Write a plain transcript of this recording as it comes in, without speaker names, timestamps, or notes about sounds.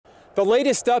The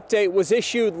latest update was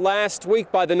issued last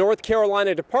week by the North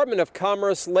Carolina Department of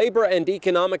Commerce Labor and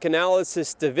Economic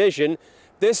Analysis Division.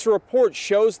 This report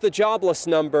shows the jobless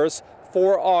numbers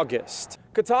for August.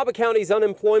 Catawba County's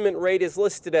unemployment rate is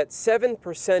listed at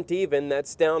 7% even.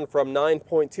 That's down from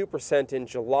 9.2% in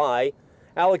July.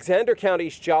 Alexander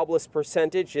County's jobless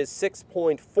percentage is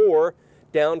 6.4,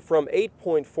 down from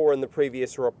 8.4 in the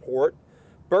previous report.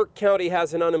 Burke County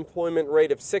has an unemployment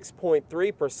rate of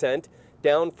 6.3%,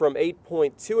 down from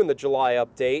 8.2 in the July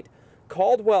update.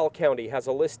 Caldwell County has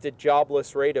a listed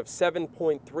jobless rate of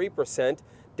 7.3%,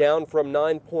 down from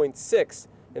 9.6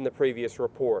 in the previous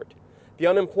report. The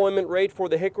unemployment rate for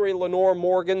the Hickory, Lenoir,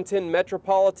 Morganton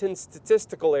Metropolitan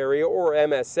Statistical Area, or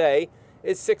MSA,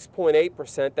 is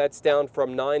 6.8%. That's down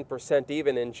from 9%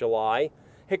 even in July.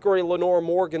 Hickory, Lenoir,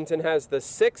 Morganton has the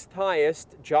 6th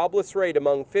highest jobless rate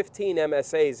among 15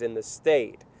 MSAs in the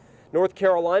state. North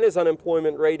Carolina's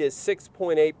unemployment rate is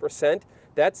 6.8%.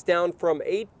 That's down from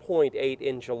 8.8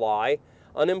 in July.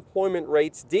 Unemployment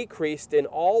rates decreased in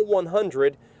all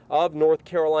 100 of North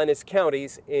Carolina's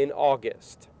counties in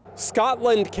August.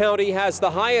 Scotland County has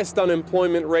the highest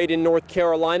unemployment rate in North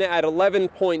Carolina at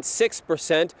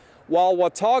 11.6%, while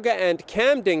Watauga and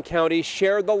Camden counties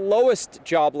share the lowest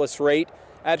jobless rate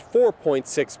at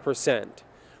 4.6%.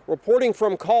 Reporting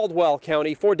from Caldwell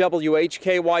County for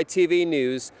WHKY-TV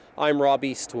News, I'm Rob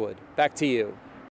Eastwood. Back to you.